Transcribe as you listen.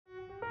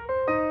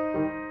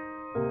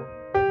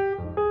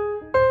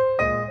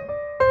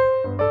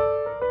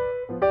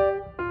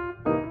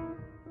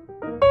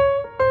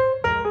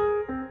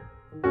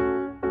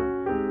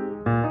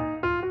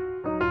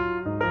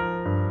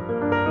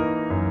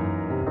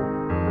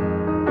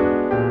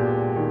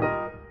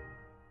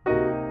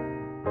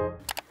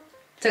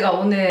제가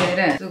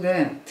오늘은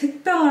조금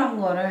특별한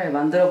거를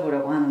만들어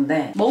보려고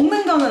하는데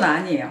먹는 거는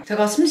아니에요.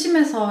 제가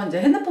심심해서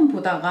이제 핸드폰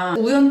보다가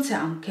우연치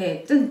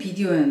않게 뜬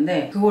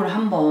비디오였는데 그걸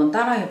한번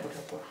따라해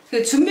보려고요.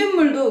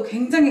 준비물도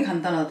굉장히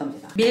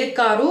간단하답니다.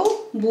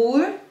 밀가루,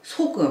 물,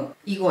 소금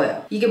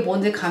이거예요. 이게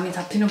뭔지 감이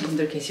잡히는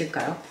분들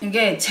계실까요?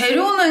 이게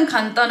재료는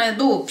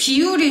간단해도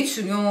비율이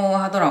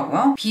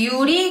중요하더라고요.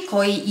 비율이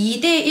거의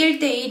 2대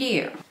 1대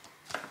 1이에요.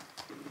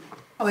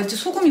 왠지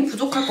소금이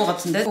부족할 것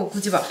같은데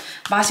굳이 막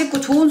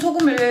맛있고 좋은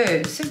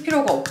소금을 쓸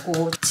필요가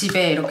없고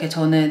집에 이렇게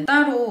저는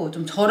따로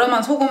좀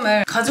저렴한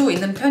소금을 가지고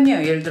있는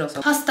편이에요. 예를 들어서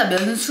파스타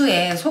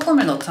면수에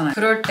소금을 넣잖아요.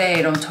 그럴 때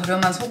이런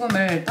저렴한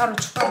소금을 따로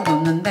추가로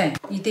넣는데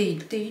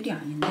 2대 1이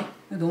아닌데?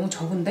 너무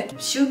적은데?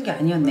 쉬운 게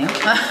아니었네요.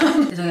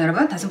 죄송해요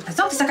여러분.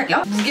 다시부터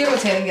시작할게요. 무게로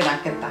재는 게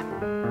낫겠다.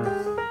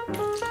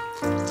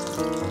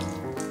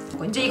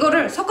 이제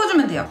이거를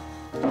섞어주면 돼요.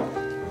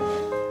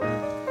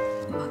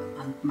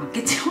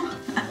 맞겠죠?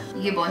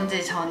 이게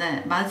뭔지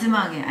저는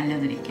마지막에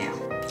알려드릴게요.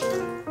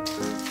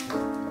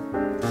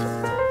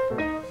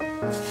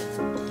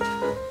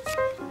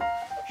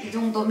 이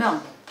정도면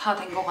다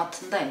된 것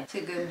같은데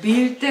지금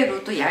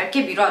밀대로도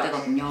얇게 밀어야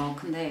되거든요.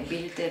 근데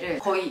밀대를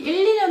거의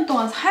 1, 2년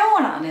동안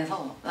사용을 안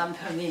해서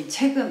남편이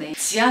최근에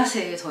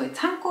지하실 저희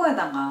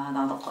창고에다가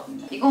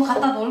놔뒀거든요. 이건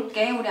갖다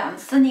놓을게. 우리 안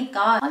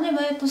쓰니까. 아니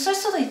왜 또 쓸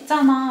수도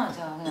있잖아.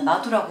 제가 그냥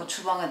놔두라고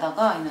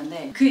주방에다가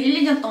있는데 그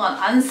 1, 2년 동안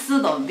안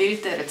쓰던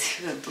밀대를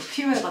지금 또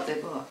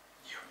필요해가지고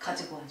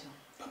가지고 와죠.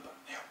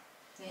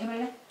 네,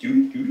 해볼래?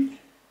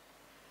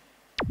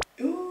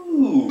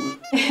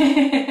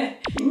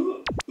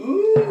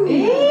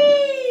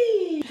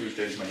 Do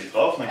stell dich mal hier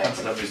drauf, dann kannst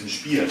du da ein bisschen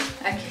spielen.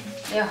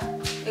 오케이. 야,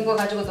 이거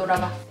가지고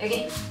놀아봐.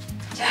 여기.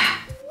 자.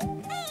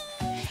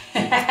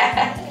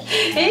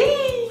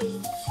 에이.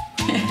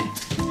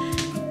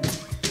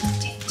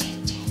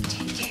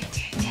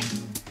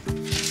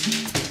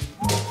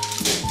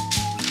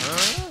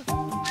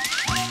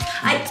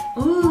 아이,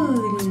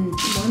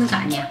 먹는 거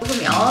아니야.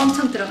 소금이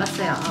엄청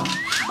들어갔어요.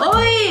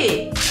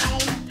 어이!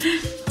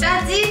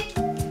 짜지?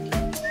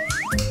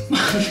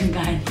 먹는 거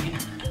아니야.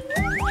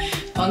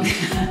 먹는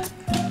거.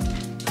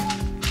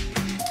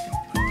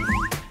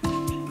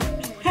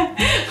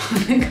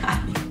 먹는 거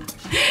아니야.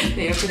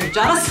 네, 이렇게 될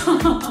줄 알았어.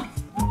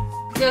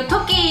 요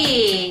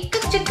토끼!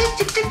 끄축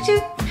끄축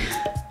끄축!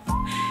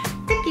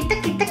 토끼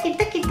토끼 토끼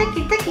토끼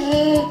토끼 토끼!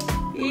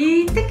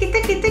 이 토끼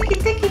토끼 토끼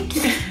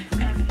토끼!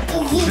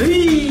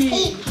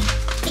 으이!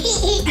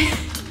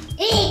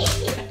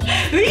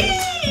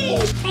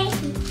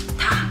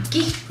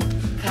 닭기!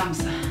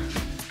 감사.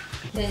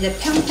 이제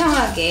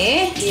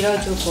평평하게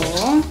밀어주고.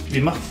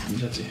 Wie macht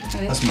das?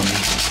 Lass mal mit.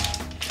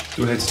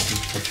 Du hältst das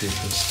Papier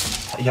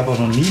fest. Ich habe auch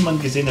noch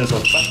niemanden gesehen, der das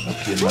auf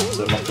Backpapier macht.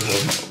 Der macht das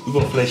auf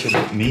Oberfläche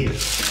mit Mehl.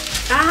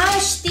 Ah,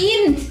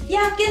 stimmt.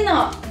 Ja,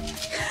 genau.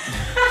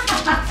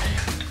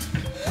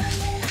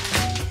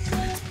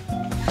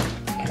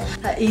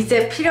 자,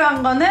 이제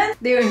필요한 거는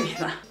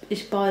네오입니다.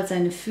 Ich brauche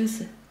seine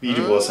Füße. Wie,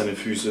 du brauchst seine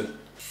Füße?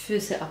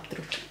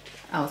 Füßeabdruck.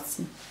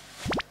 Ausziehen.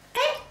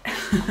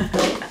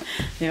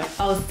 Ja,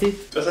 ausziehen.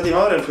 Was hat die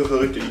Mama denn für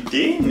verrückte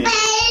Ideen?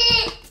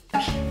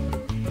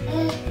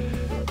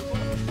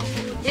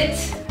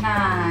 Jetzt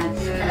하나,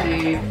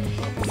 둘,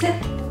 셋.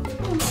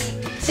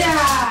 자.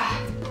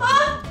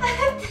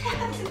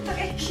 진짜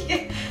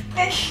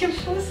애기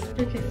Fuß.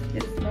 이렇게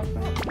jetzt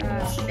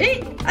nochmal.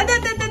 에이, 안돼.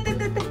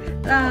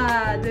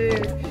 하나, 둘,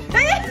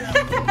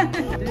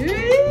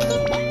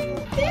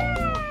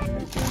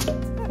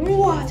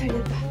 우와, 잘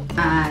됐다.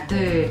 하나,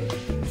 둘,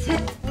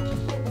 셋.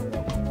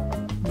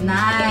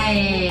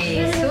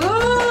 나이스. 오,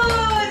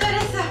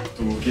 잘했어.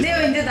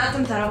 네오 이제 나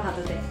좀 자러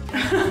가도 돼.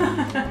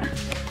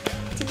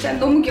 진짜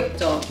너무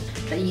귀엽죠?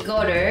 자,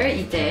 이거를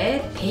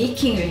이제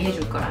베이킹을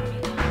해줄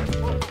거랍니다.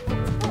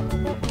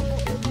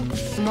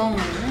 구멍을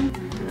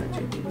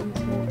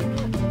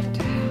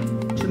자,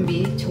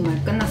 준비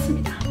정말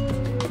끝났습니다.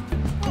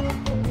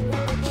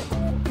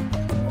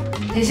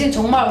 대신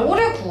정말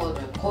오래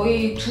구워줘요.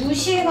 거의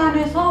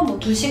 2시간에서 뭐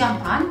 2시간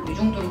반? 이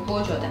정도로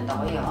구워줘야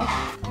된다고 해요.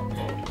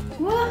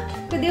 우와,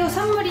 그 네오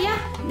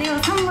선물이야?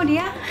 네오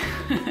선물이야?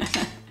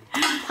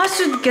 Hast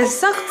du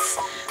gesagt,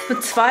 für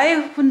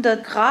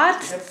 200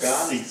 Grad? Ich habe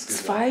gar nichts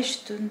gesagt. 2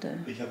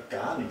 Stunden. Ich habe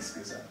gar nichts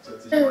gesagt.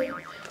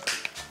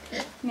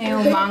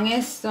 네오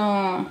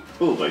망했어.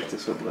 Oh, recht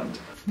ist verbrannt.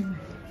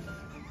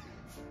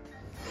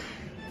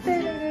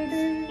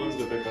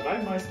 Unsere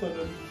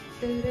Bäckereimeisterin.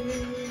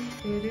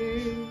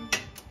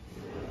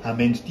 Ah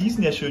Mensch, die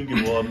sind ja schön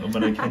geworden und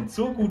man erkennt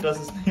so gut,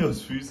 dass es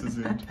Neos Füße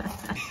sind.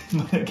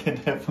 Man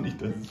erkennt einfach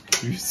nicht, dass es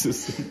Füße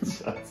sind,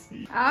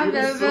 Schatzi. Ah,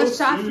 wir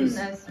schaffen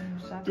es.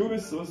 Du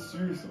bist so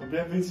süß. Und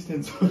wer will sich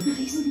denn so ein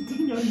riesen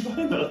Ding an den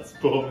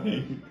Weihnachtsbaum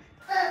hängen?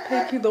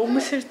 베이킹 너무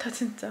싫다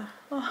진짜.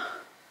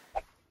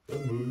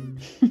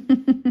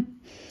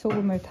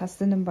 소금을 다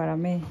쓰는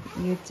바람에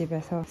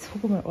이웃집에서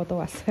so금을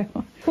얻어왔어요.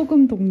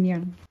 소금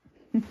동량.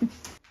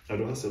 Ja,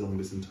 du hast ja noch ein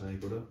bisschen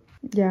Teig, oder?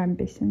 Ja, ein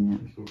bisschen, ja.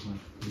 Ich guck mal,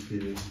 wie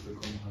viel ich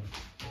bekommen habe.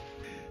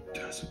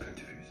 Da hast du kalte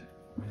Füße.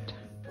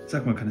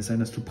 Sag mal, kann es sein,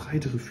 dass du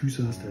breitere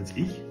Füße hast als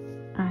ich?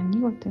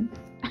 아니거든.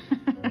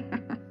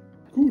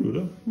 Gut,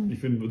 oder? Ich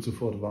finde, wird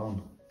sofort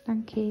warm.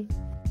 Danke.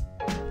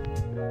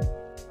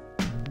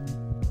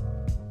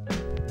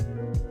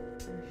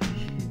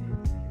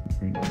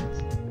 Very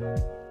nice.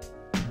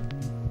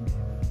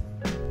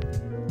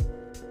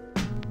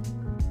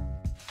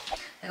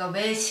 내가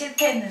왜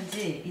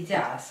실패했는지 이제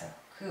알았어요.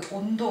 그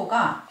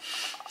온도가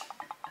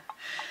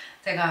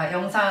제가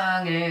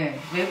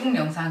외국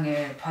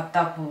영상을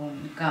봤다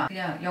보니까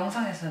그냥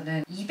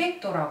영상에서는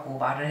 200도라고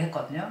말을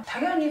했거든요.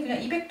 당연히 그냥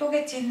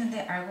 200도겠지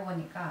했는데 알고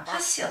보니까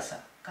화씨였어요.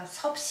 그러니까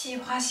섭씨,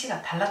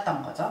 화씨가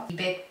달랐던 거죠.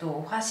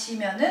 200도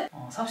화씨면은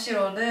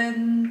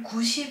섭씨로는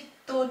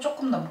 90도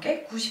조금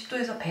넘게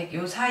 90도에서 100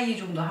 요 사이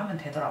정도 하면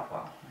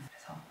되더라고요.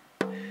 그래서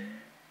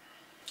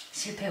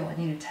실패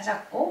원인을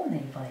찾았고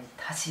이번에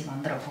다시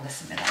만들어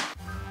보겠습니다.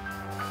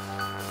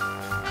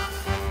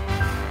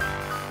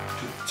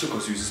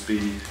 Zuckersüßes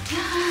Baby.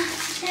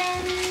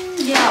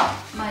 Ja,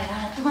 mal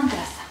또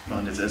만들었어.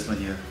 Machen jetzt erstmal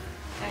hier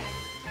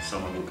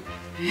Sauerburg.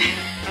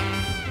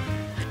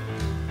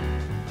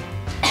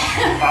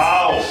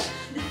 Au!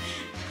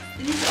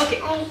 오케이.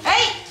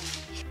 에이!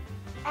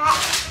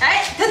 에이!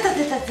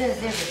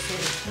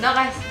 됐다.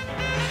 나가 있어.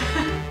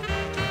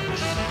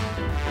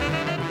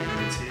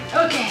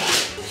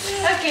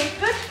 오케이,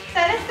 굿.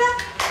 잘했어.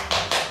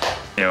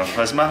 Ja,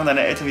 was machen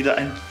deine Eltern wieder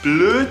ein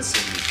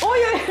Blödsinn? Oh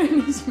ja,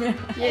 nicht mehr.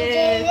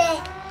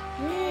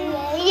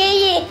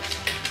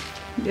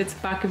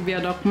 Jetzt backen wir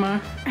doch mal.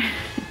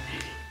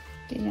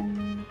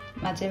 짜잔.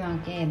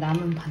 마지막에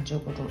남은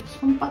반죽으로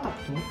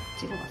손바닥도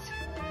찍어봤어요.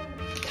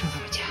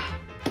 들어가보자.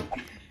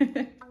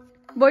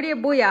 머리에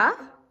뭐야?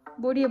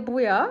 머리에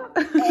뭐야?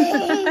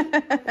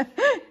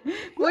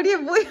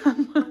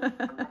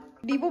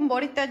 리본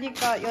머리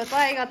따니까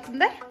여자애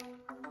같은데?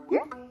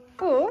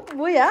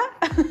 뭐야?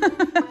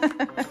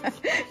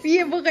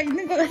 위에 뭐가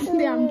있는 것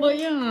같은데 안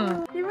보여.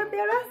 리본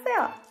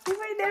내려왔어요.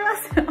 리본이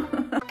내려왔어요.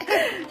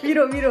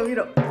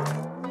 위로.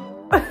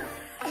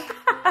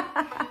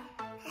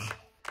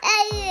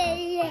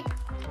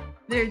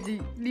 네, 이제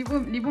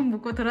리본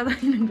묶고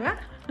돌아다니는 거야?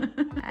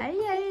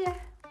 아이야.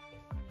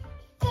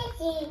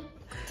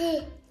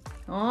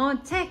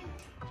 책.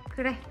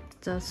 그래.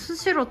 진짜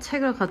수시로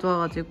책을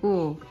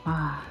가져와가지고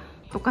와,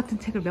 똑같은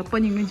책을 몇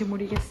번 읽는지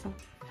모르겠어.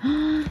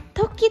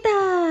 토끼다.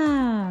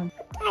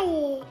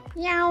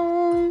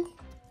 야옹.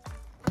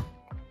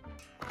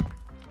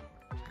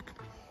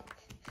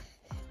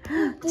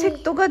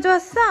 책 또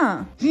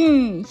가져왔어?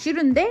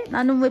 싫은데?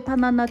 나는 왜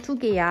바나나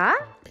 2개야?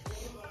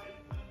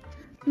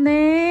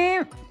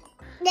 네.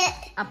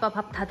 아빠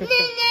밥 다 됐대.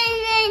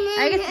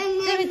 알겠어.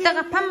 좀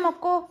이따가 밥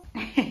먹고.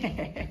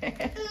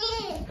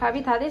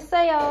 밥이 다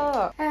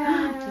됐어요.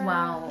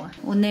 와우.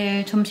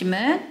 오늘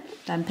점심은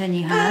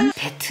남편이 한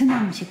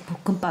베트남식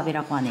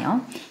볶음밥이라고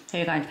하네요.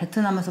 저희가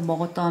베트남에서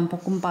먹었던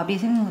볶음밥이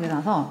생각이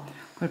나서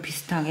그걸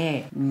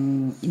비슷하게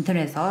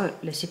인터넷에서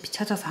레시피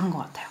찾아서 한 것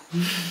같아요.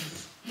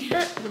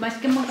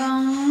 맛있게 먹어.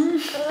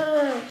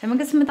 잘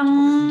먹겠습니다.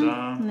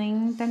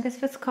 네, danke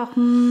fürs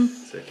Kochen.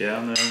 Sehr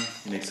gerne.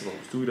 Nächste Woche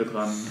bist du wieder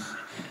dran.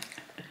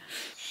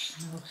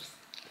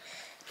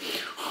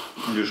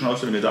 Und wir schauen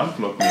aus, wenn wir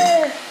Darmkloppen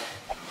nehmen.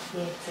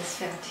 Jetzt ist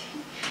fertig.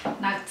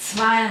 Nach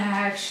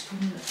 2,5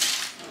 Stunden.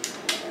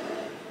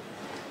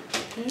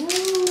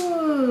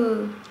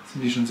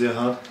 Sind die schon sehr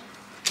hart?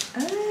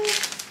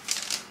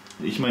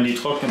 Ich meine, die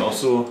trocknen auch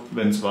so,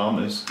 wenn es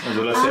warm ist.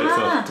 Also lass sie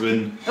einfach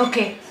drin.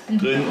 오케이.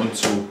 drin und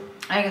zu.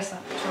 알겠어.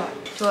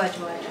 좋아.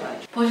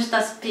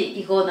 보셨다시피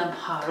이거는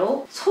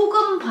바로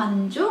소금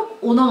반죽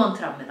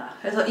오너먼트랍니다.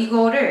 그래서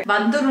이거를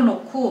만들어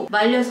놓고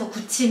말려서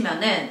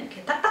굳히면은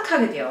이렇게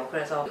딱딱하게 돼요.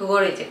 그래서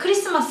그거를 이제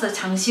크리스마스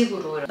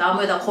장식으로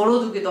나무에다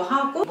걸어두기도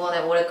하고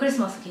이번에 올해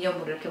크리스마스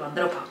기념으로 이렇게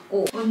만들어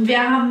봤고 Und wir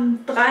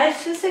haben 3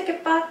 Füße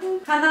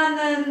gebacken.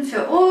 하나는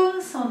für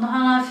uns und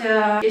하나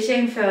für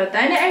Geschenk für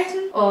deine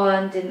Eltern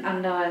und den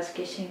anderen als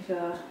Geschenk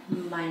für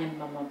meine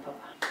Mama und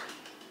Papa.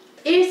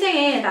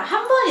 일생에 딱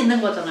한 번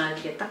있는 거잖아.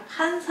 이게 딱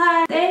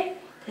 1살 때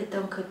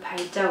됐던 그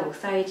발자국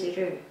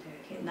사이즈를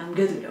이렇게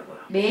남겨두려고요.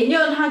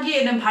 매년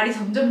하기에는 발이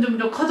점점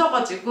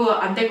커져가지고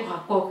안 될 것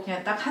같고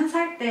그냥 딱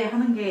 1살 때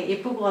하는 게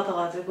예쁠 것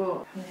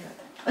같아가지고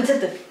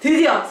어쨌든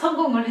드디어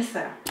성공을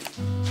했어요.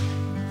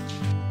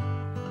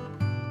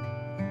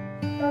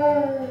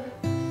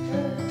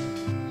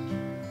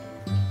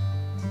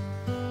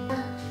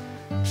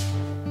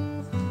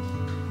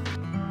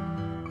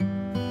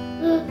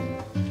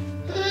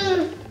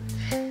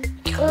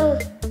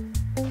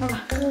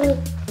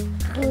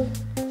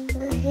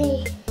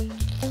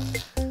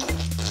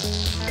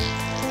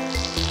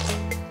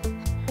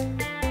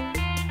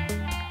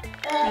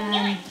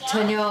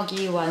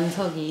 저녁이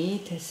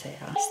완성이 됐어요.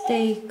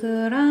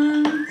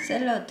 스테이크랑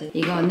샐러드.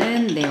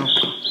 이거는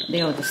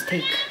네오도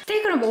스테이크.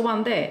 스테이크를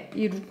먹어봤는데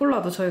이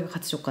루꼴라도 저희가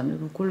같이 줬거든요.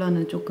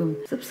 루꼴라는 조금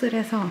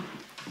씁쓸해서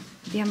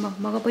어디 한번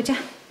먹어보자.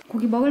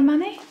 고기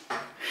먹을만해?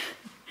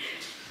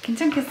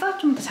 괜찮겠어?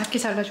 좀 더 작게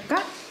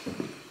잘라줄까?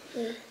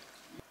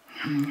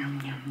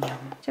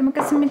 잘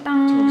먹겠습니다.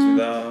 잘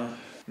먹겠습니다.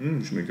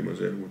 Schmeckt immer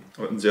sehr gut.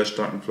 Hat einen sehr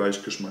starken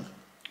Fleischgeschmack.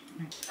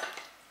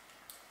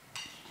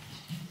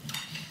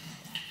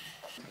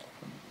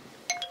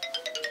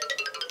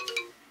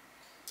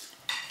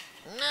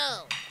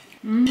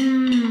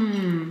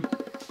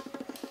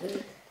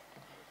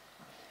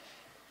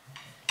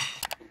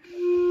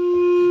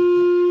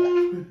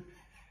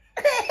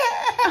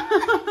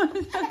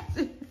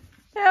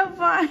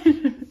 제발.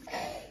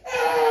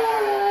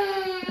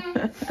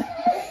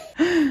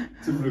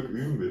 Zum Glück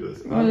üben wir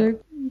das.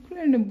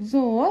 클레리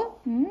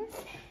무서워? 응?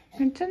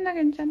 괜찮아.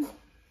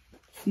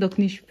 Noch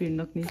nicht spielen.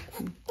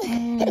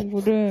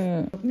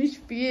 뭐래? Noch nicht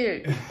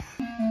spielen.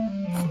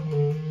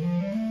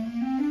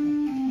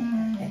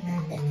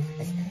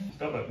 Ich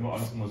glaube, er hat nur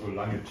Angst, wenn man so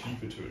lange,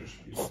 tiefe Töne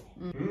spielt. Ja.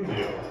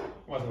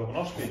 Was aber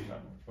noch spielen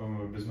kann, wenn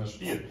man ein bisschen was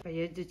spielt.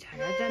 얘도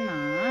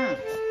잘하잖아.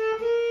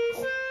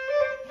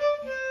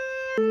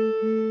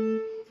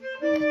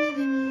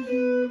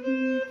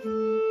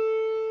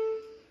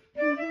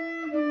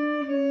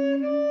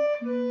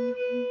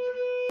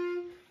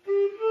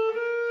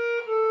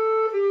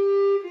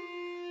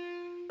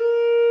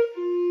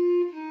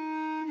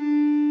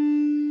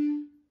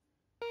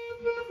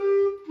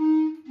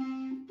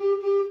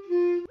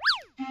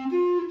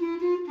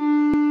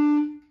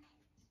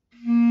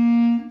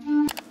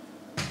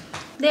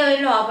 네오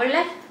일로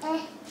와볼래?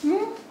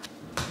 응?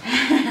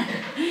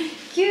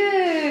 큐!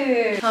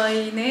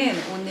 저희는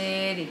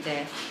오늘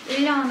이제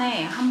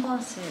 1년에 한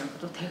번씩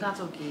또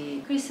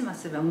대가족이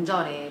크리스마스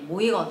명절에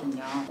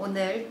모이거든요.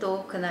 오늘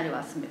또 그날이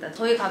왔습니다.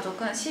 저희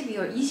가족은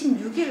 12월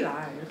 26일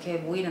날 이렇게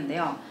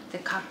모이는데요. 이제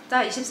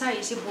각자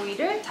 24일,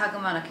 25일을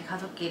자그마하게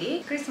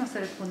가족끼리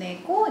크리스마스를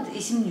보내고 이제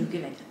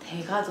 26일에 이제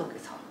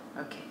대가족에서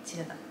이렇게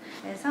지내다.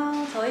 그래서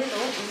저희도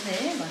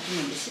오늘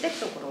맛있는 시댁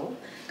쪽으로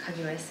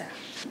가기로 했어요.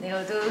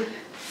 내가도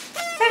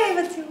잘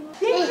입었지 뭐.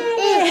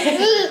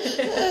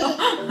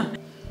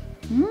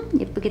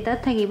 예쁘게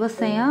따뜻하게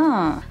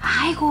입었어요.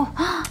 아이고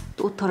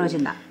또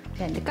털어진다.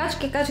 자, 이제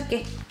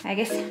까줄게.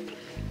 알겠어.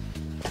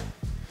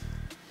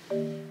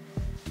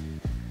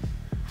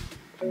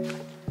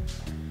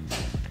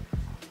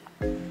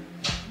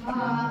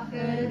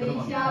 Mache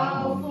dich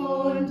auf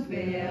und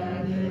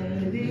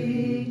werde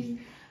Licht.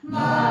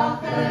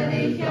 Mache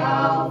dich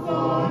auf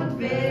und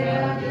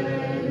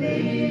werde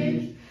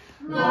Licht.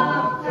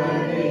 Mache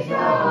dich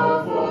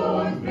auf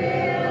und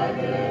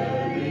werde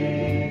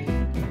Licht.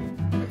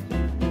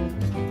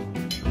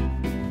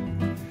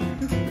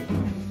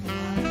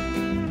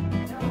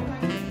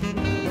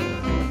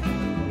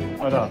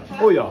 Alter.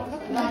 Oh ja.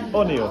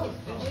 Oh Neo.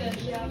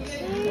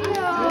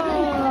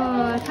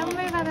 우와,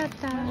 선물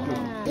받았다.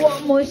 우와,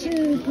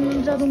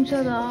 멋있는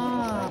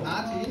자동차다.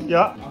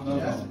 Ja.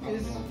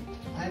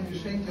 Ein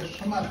Geschenk, das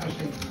schon mal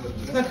verschenkt wurde.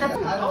 Das hat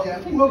der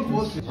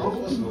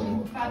Urgroßvater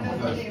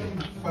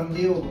von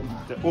Leo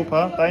gemacht. Der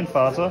Opa, dein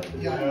Vater.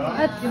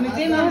 Mit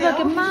wem haben wir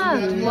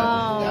gemacht?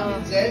 Wow.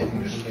 Damit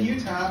selten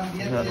gespielt haben,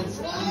 wird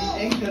jetzt an die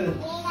Enkel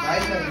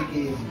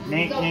weitergegeben.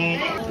 Nee.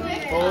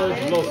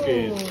 Und los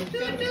geht's.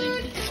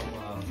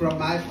 From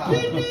my father.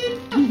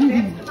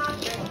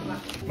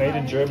 Made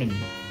in Germany.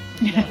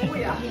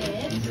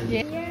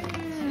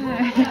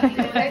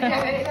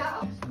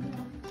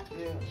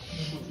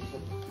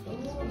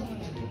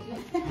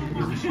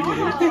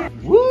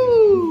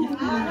 Woo!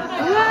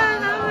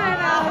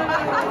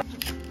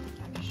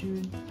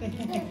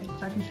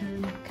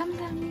 Dankeschön.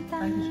 감사합니다.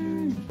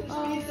 Dankeschön.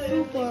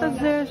 super.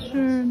 Sehr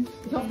schön.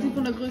 Ich hoffe, die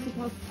von der Größe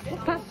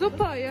passt. passt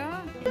super,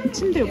 ja.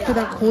 침대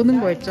옆에다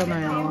거는 거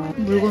있잖아요.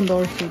 물건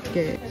넣을 수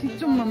있게.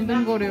 직접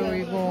만든 거래요,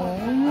 이거.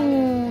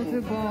 어머,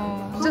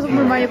 대박. 진짜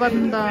선물 많이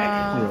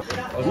받는다.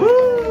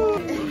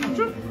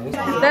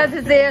 Das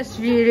ist sehr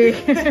schwierig.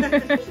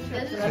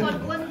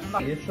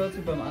 Jetzt schaut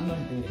sie beim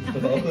anderen Buch.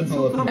 Ist doch auch in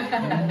Ordnung.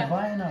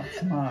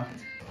 Weihnachtsmarkt.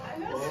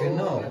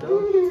 Genau.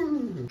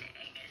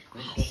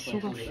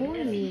 sogar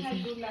vorlesen.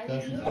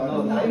 Das ist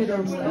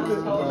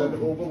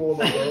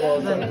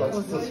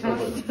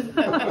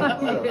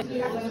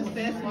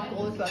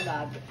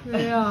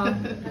Ja,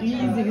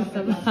 riesiges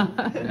Salat.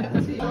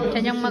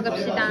 저녁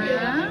먹읍시다.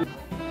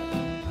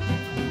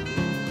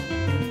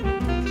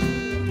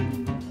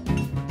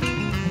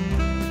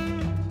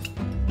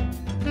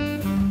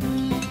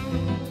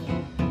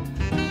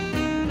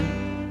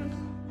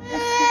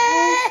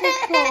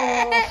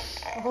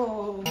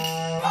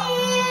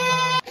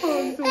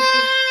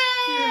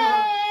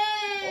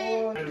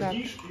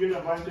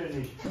 Dann weint er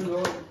nicht.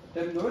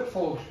 der wird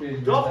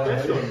vorgespielt. Doch, der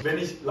schon. Wenn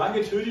ich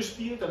lange Töne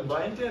spiele, dann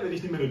weint er. Wenn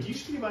ich eine Melodie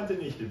spiele, weint er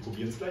nicht. Wir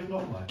probieren es gleich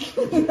nochmal.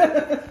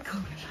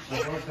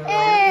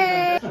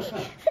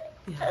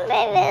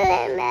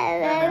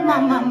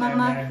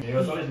 Mama. Nee,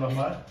 was soll ich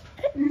nochmal?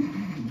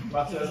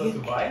 Machst du erst, dass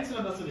du weinst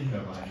oder dass du nicht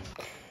mehr weinst?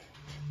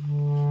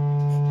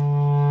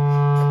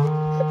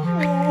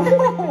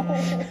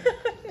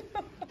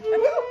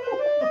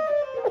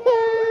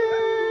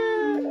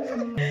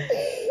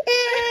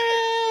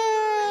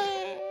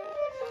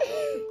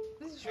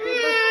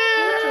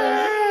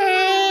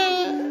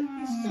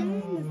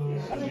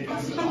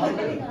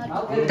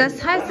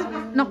 Das heißt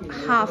noch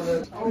Haf.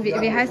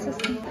 Wie heißt es?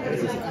 Das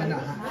ist eine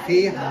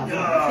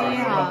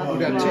Fehhafer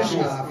oder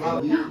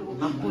Tischhafer.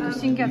 모두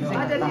신기하게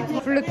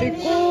생겼다. 플룻도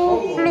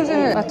있고,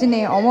 플룻을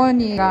마틴의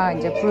어머니가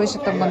이제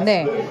부르셨던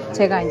건데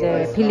제가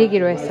이제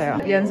빌리기로 했어요.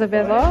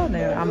 연습해서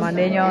네, 아마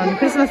내년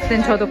크리스마스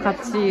땐 저도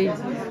같이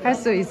할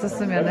수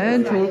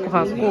있었으면 좋을 것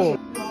같고.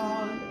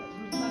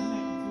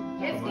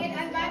 Jetzt geht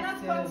ein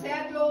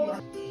Weihnachtskonzert los.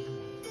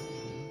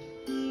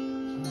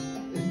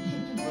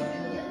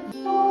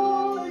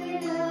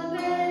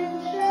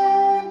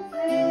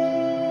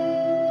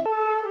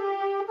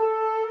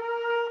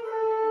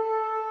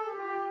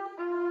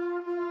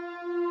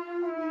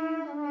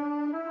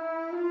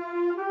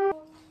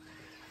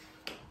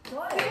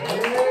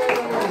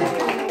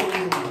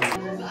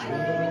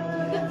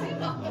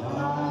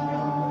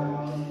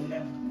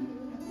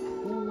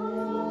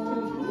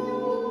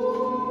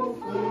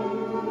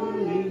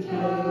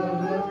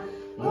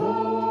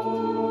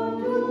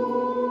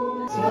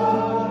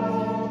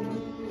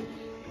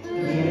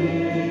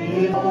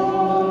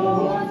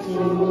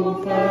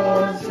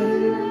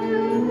 Super.